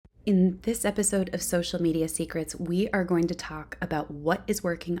In this episode of Social Media Secrets, we are going to talk about what is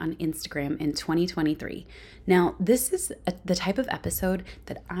working on Instagram in 2023. Now, this is the type of episode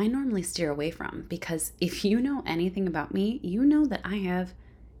that I normally steer away from because if you know anything about me, you know that I have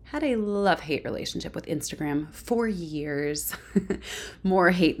had a love-hate relationship with Instagram for years.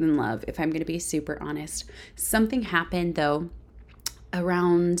 More hate than love, if I'm going to be super honest. Something happened, though,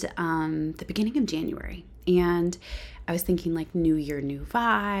 around the beginning of January. And I was thinking like new year, new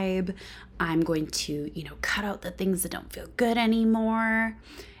vibe. I'm going to, cut out the things that don't feel good anymore.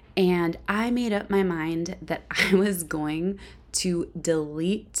 And I made up my mind that I was going to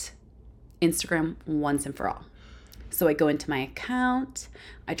delete Instagram once and for all. So I go into my account,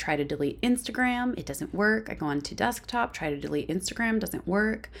 I try to delete Instagram, it doesn't work. I go onto desktop, try to delete Instagram, doesn't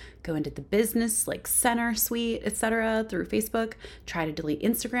work. Go into the business like center suite, etc. through Facebook, try to delete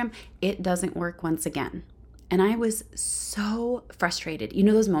Instagram, it doesn't work once again. And I was so frustrated. You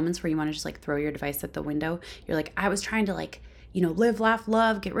know those moments where you want to just like throw your device at the window? You're like, I was trying to live, laugh,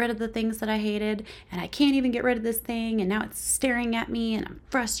 love, get rid of the things that I hated, and I can't even get rid of this thing, and now it's staring at me and I'm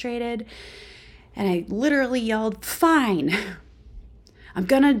frustrated. And I literally yelled, fine, I'm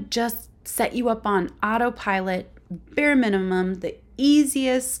gonna just set you up on autopilot, bare minimum, the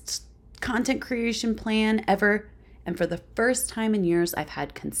easiest content creation plan ever. And for the first time in years, I've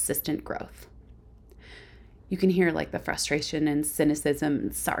had consistent growth. You can hear like the frustration and cynicism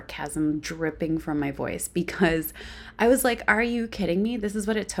and sarcasm dripping from my voice because I was like, are you kidding me? This is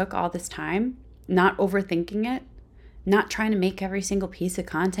what it took all this time? Not overthinking it? Not trying to make every single piece of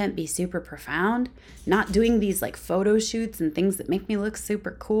content be super profound, not doing these like photo shoots and things that make me look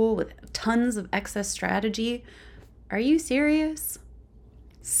super cool with tons of excess strategy. Are you serious?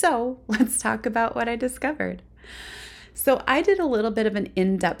 So let's talk about what I discovered. So I did a little bit of an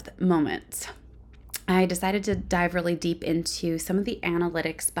in-depth moment. I decided to dive really deep into some of the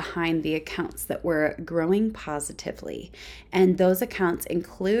analytics behind the accounts that were growing positively. And those accounts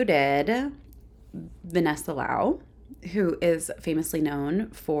included Vanessa Lau, who is famously known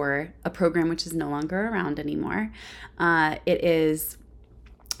for a program which is no longer around anymore. It is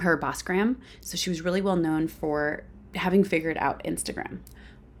her Bossgram. So she was really well known for having figured out Instagram.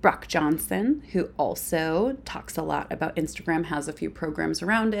 Brock Johnson, who also talks a lot about Instagram, has a few programs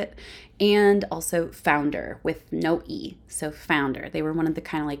around it, and also Founder with no E. So Founder. They were one of the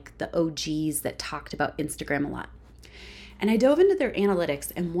kind of like the OGs that talked about Instagram a lot. And I dove into their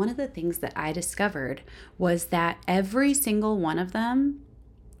analytics, and one of the things that I discovered was that every single one of them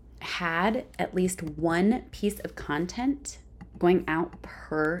had at least one piece of content going out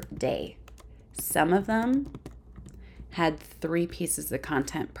per day. Some of them had 3 pieces of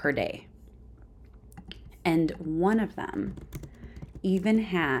content per day. And one of them even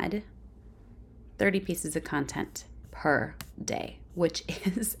had 30 pieces of content per day, which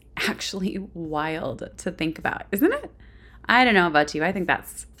is actually wild to think about, isn't it? I don't know about you. I think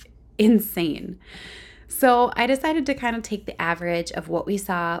that's insane. So I decided to kind of take the average of what we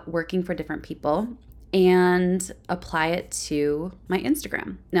saw working for different people and apply it to my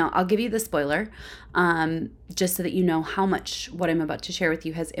Instagram. Now, I'll give you the spoiler, just so that you know how much what I'm about to share with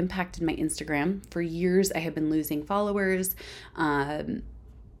you has impacted my Instagram. For years, I have been losing followers. For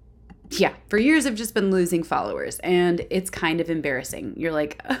years I've just been losing followers, and it's kind of embarrassing. You're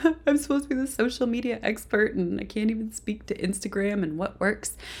like, I'm supposed to be the social media expert and I can't even speak to Instagram and what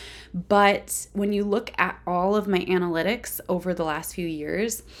works. But when you look at all of my analytics over the last few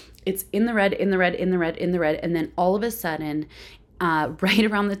years, it's in the red, in the red, in the red, in the red. And then all of a sudden, right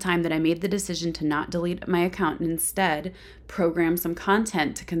around the time that I made the decision to not delete my account and instead program some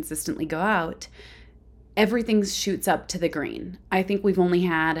content to consistently go out, everything shoots up to the green. I think we've only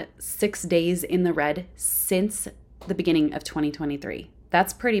had 6 days in the red since the beginning of 2023.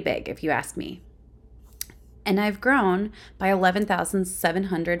 That's pretty big if you ask me. And I've grown by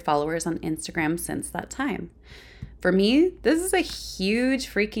 11,700 followers on Instagram since that time. For me, this is a huge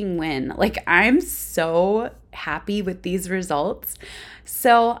freaking win. Like, I'm so happy with these results.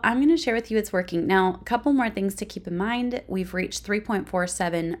 So I'm going to share with you it's working. Now, a couple more things to keep in mind. We've reached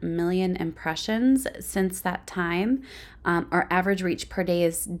 3.47 million impressions since that time. Our average reach per day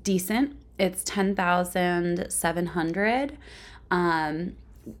is decent. It's 10,700.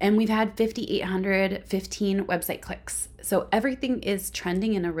 And we've had 5,815 website clicks. So everything is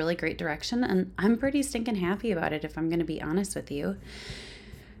trending in a really great direction, and I'm pretty stinking happy about it, if I'm going to be honest with you.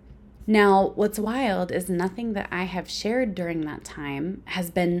 Now, what's wild is nothing that I have shared during that time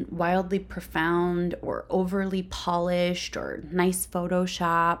has been wildly profound or overly polished or nice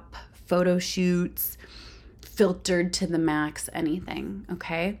Photoshop, photo shoots, filtered to the max, anything,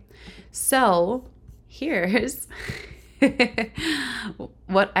 okay? So here's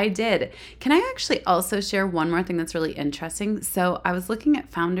what I did. Can I actually also share one more thing that's really interesting? So I was looking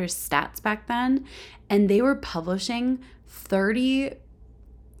at Founders stats back then, and they were publishing 30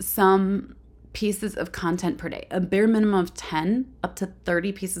 some pieces of content per day, a bare minimum of 10 up to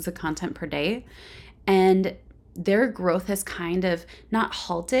 30 pieces of content per day. And their growth has kind of not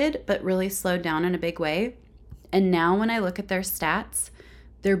halted, but really slowed down in a big way. And now when I look at their stats,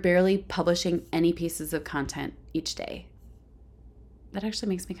 they're barely publishing any pieces of content each day. That actually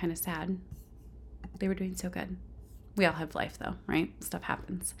makes me kind of sad. They were doing so good. We all have life though, right? Stuff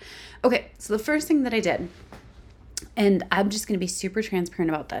happens. Okay, so the first thing that I did, and I'm just going to be super transparent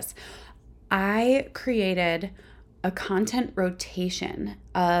about this, I created a content rotation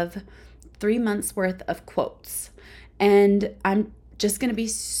of 3 months worth of quotes. And I'm just going to be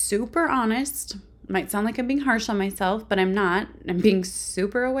super honest. Might sound like I'm being harsh on myself, but I'm not. I'm being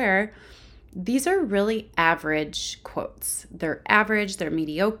super aware. These are really average quotes. They're average, they're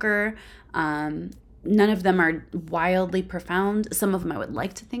mediocre. None of them are wildly profound. Some of them I would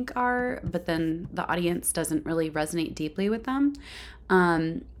like to think are, but then the audience doesn't really resonate deeply with them.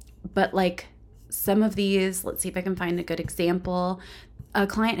 But like some of these, let's see if I can find a good example. A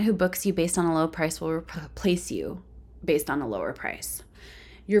client who books you based on a low price will replace you based on a lower price.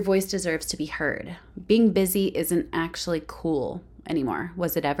 Your voice deserves to be heard. Being busy isn't actually cool anymore.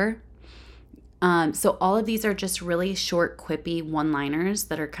 Was it ever? So all of these are just really short, quippy one-liners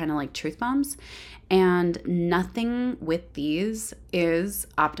that are kind of like truth bombs. And nothing with these is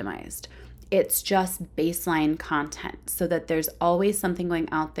optimized. It's just baseline content so that there's always something going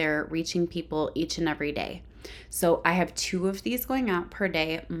out there reaching people each and every day. So I have 2 of these going out per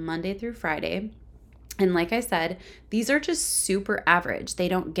day, Monday through Friday. And like I said, these are just super average. They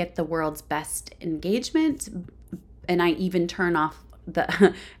don't get the world's best engagement. And I even turn off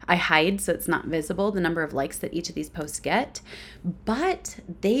I hide so it's not visible, the number of likes that each of these posts get. But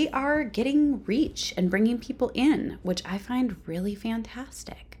they are getting reach and bringing people in, which I find really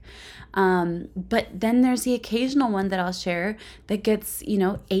fantastic. But then there's the occasional one that I'll share that gets,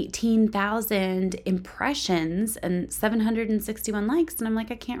 18,000 impressions and 761 likes. And I'm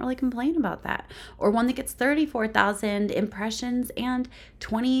like, I can't really complain about that. Or one that gets 34,000 impressions and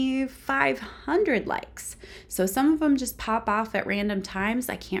 2,500 likes. So some of them just pop off at random times.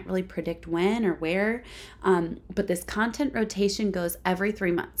 I can't really predict when or where. But this content rotation goes every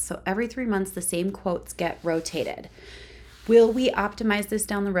 3 months. So every 3 months, the same quotes get rotated. Will we optimize this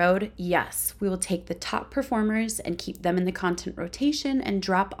down the road? Yes. We will take the top performers and keep them in the content rotation and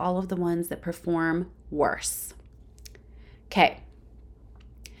drop all of the ones that perform worse. Okay.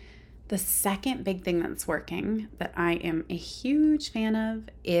 The second big thing that's working that I am a huge fan of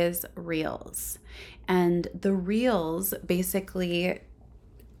is Reels. And the Reels basically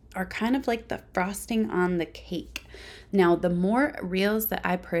are kind of like the frosting on the cake. Now, the more Reels that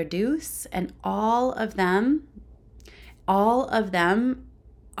I produce, and all of them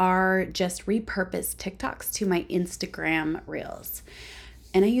are just repurposed TikToks to my Instagram Reels.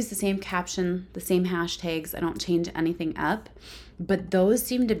 And I use the same caption, the same hashtags. I don't change anything up. But those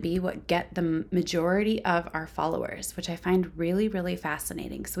seem to be what get the majority of our followers, which I find really, really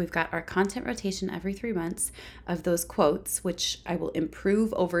fascinating. So we've got our content rotation every 3 months of those quotes, which I will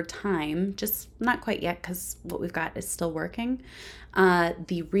improve over time, just not quite yet because what we've got is still working.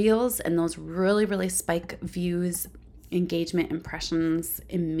 The Reels and those really, really spike views, engagement, impressions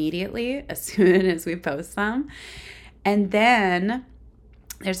immediately as soon as we post them. And then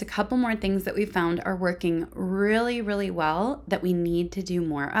there's a couple more things that we found are working really, really well that we need to do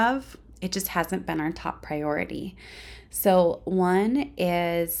more of. It just hasn't been our top priority. So one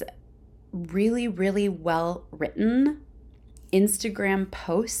is really, really well written Instagram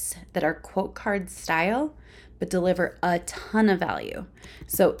posts that are quote card style, but deliver a ton of value.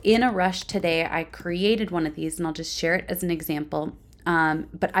 So in a rush today, I created one of these and I'll just share it as an example.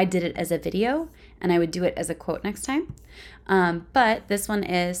 But I did it as a video and I would do it as a quote next time. But this one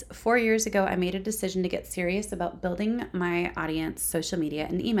is 4 years ago, I made a decision to get serious about building my audience, social media,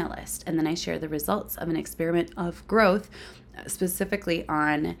 and email list. And then I share the results of an experiment of growth, specifically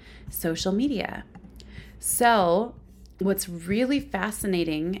on social media. So what's really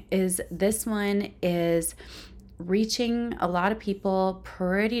fascinating is this one is reaching a lot of people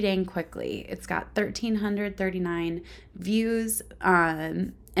pretty dang quickly. It's got 1,339 views.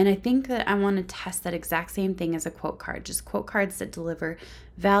 And I think that I want to test that exact same thing as a quote card, just quote cards that deliver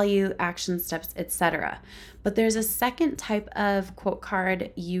value, action steps, etc. But there's a second type of quote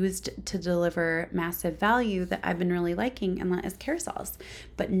card used to deliver massive value that I've been really liking, and that is carousels,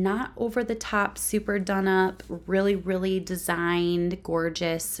 but not over the top, super done up, really, really designed,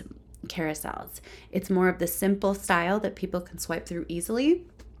 gorgeous carousels. It's more of the simple style that people can swipe through easily,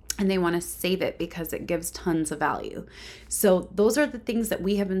 and they want to save it because it gives tons of value. So those are the things that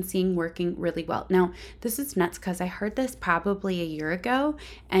we have been seeing working really well. Now, this is nuts because I heard this probably a year ago,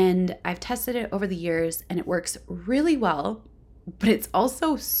 and I've tested it over the years, and it works really well, but it's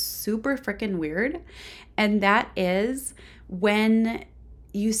also super freaking weird. And that is when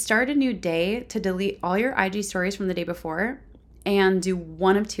you start a new day to delete all your IG stories from the day before and do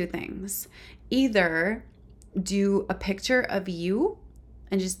one of two things. Either do a picture of you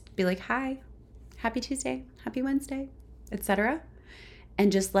and just be like, hi, happy Tuesday, happy Wednesday, etc. And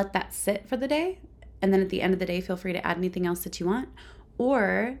just let that sit for the day. And then at the end of the day, feel free to add anything else that you want.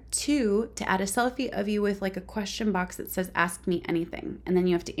 Or two, to add a selfie of you with like a question box that says, ask me anything. And then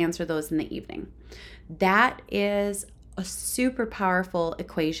you have to answer those in the evening. That is a super powerful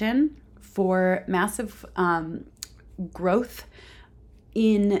equation for massive growth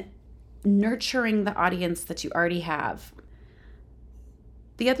in nurturing the audience that you already have.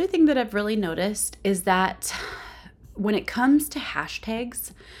 The other thing that I've really noticed is that when it comes to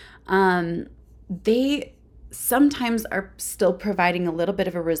hashtags, they sometimes are still providing a little bit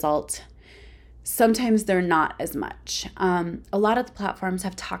of a result. Sometimes they're not as much. A lot of the platforms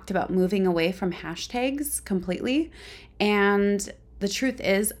have talked about moving away from hashtags completely. And the truth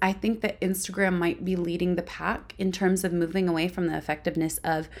is, I think that Instagram might be leading the pack in terms of moving away from the effectiveness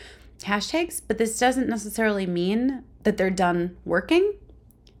of hashtags. But this doesn't necessarily mean that they're done working.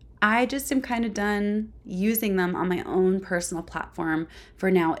 I just am kind of done using them on my own personal platform for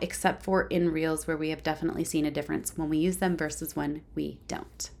now, except for in Reels, where we have definitely seen a difference when we use them versus when we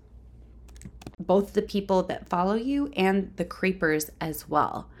don't. Both the people that follow you and the creepers as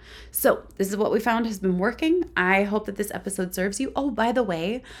well. So this is what we found has been working. I hope that this episode serves you. Oh, by the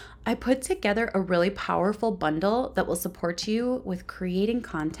way, I put together a really powerful bundle that will support you with creating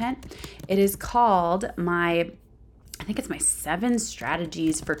content. It is called I think it's my 7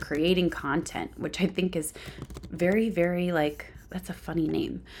 strategies for creating content, which I think is very, very that's a funny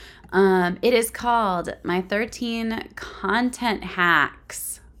name. It is called my 13 content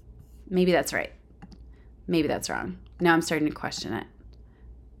hacks. Maybe that's right. Maybe that's wrong. Now I'm starting to question it.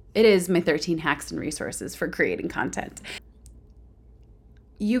 It is my 13 hacks and resources for creating content.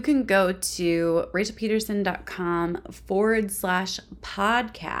 You can go to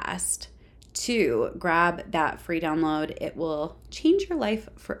rachelpeterson.com/podcast to grab that free download. It will change your life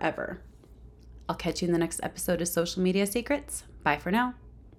forever. I'll catch you in the next episode of Social Media Secrets. Bye for now.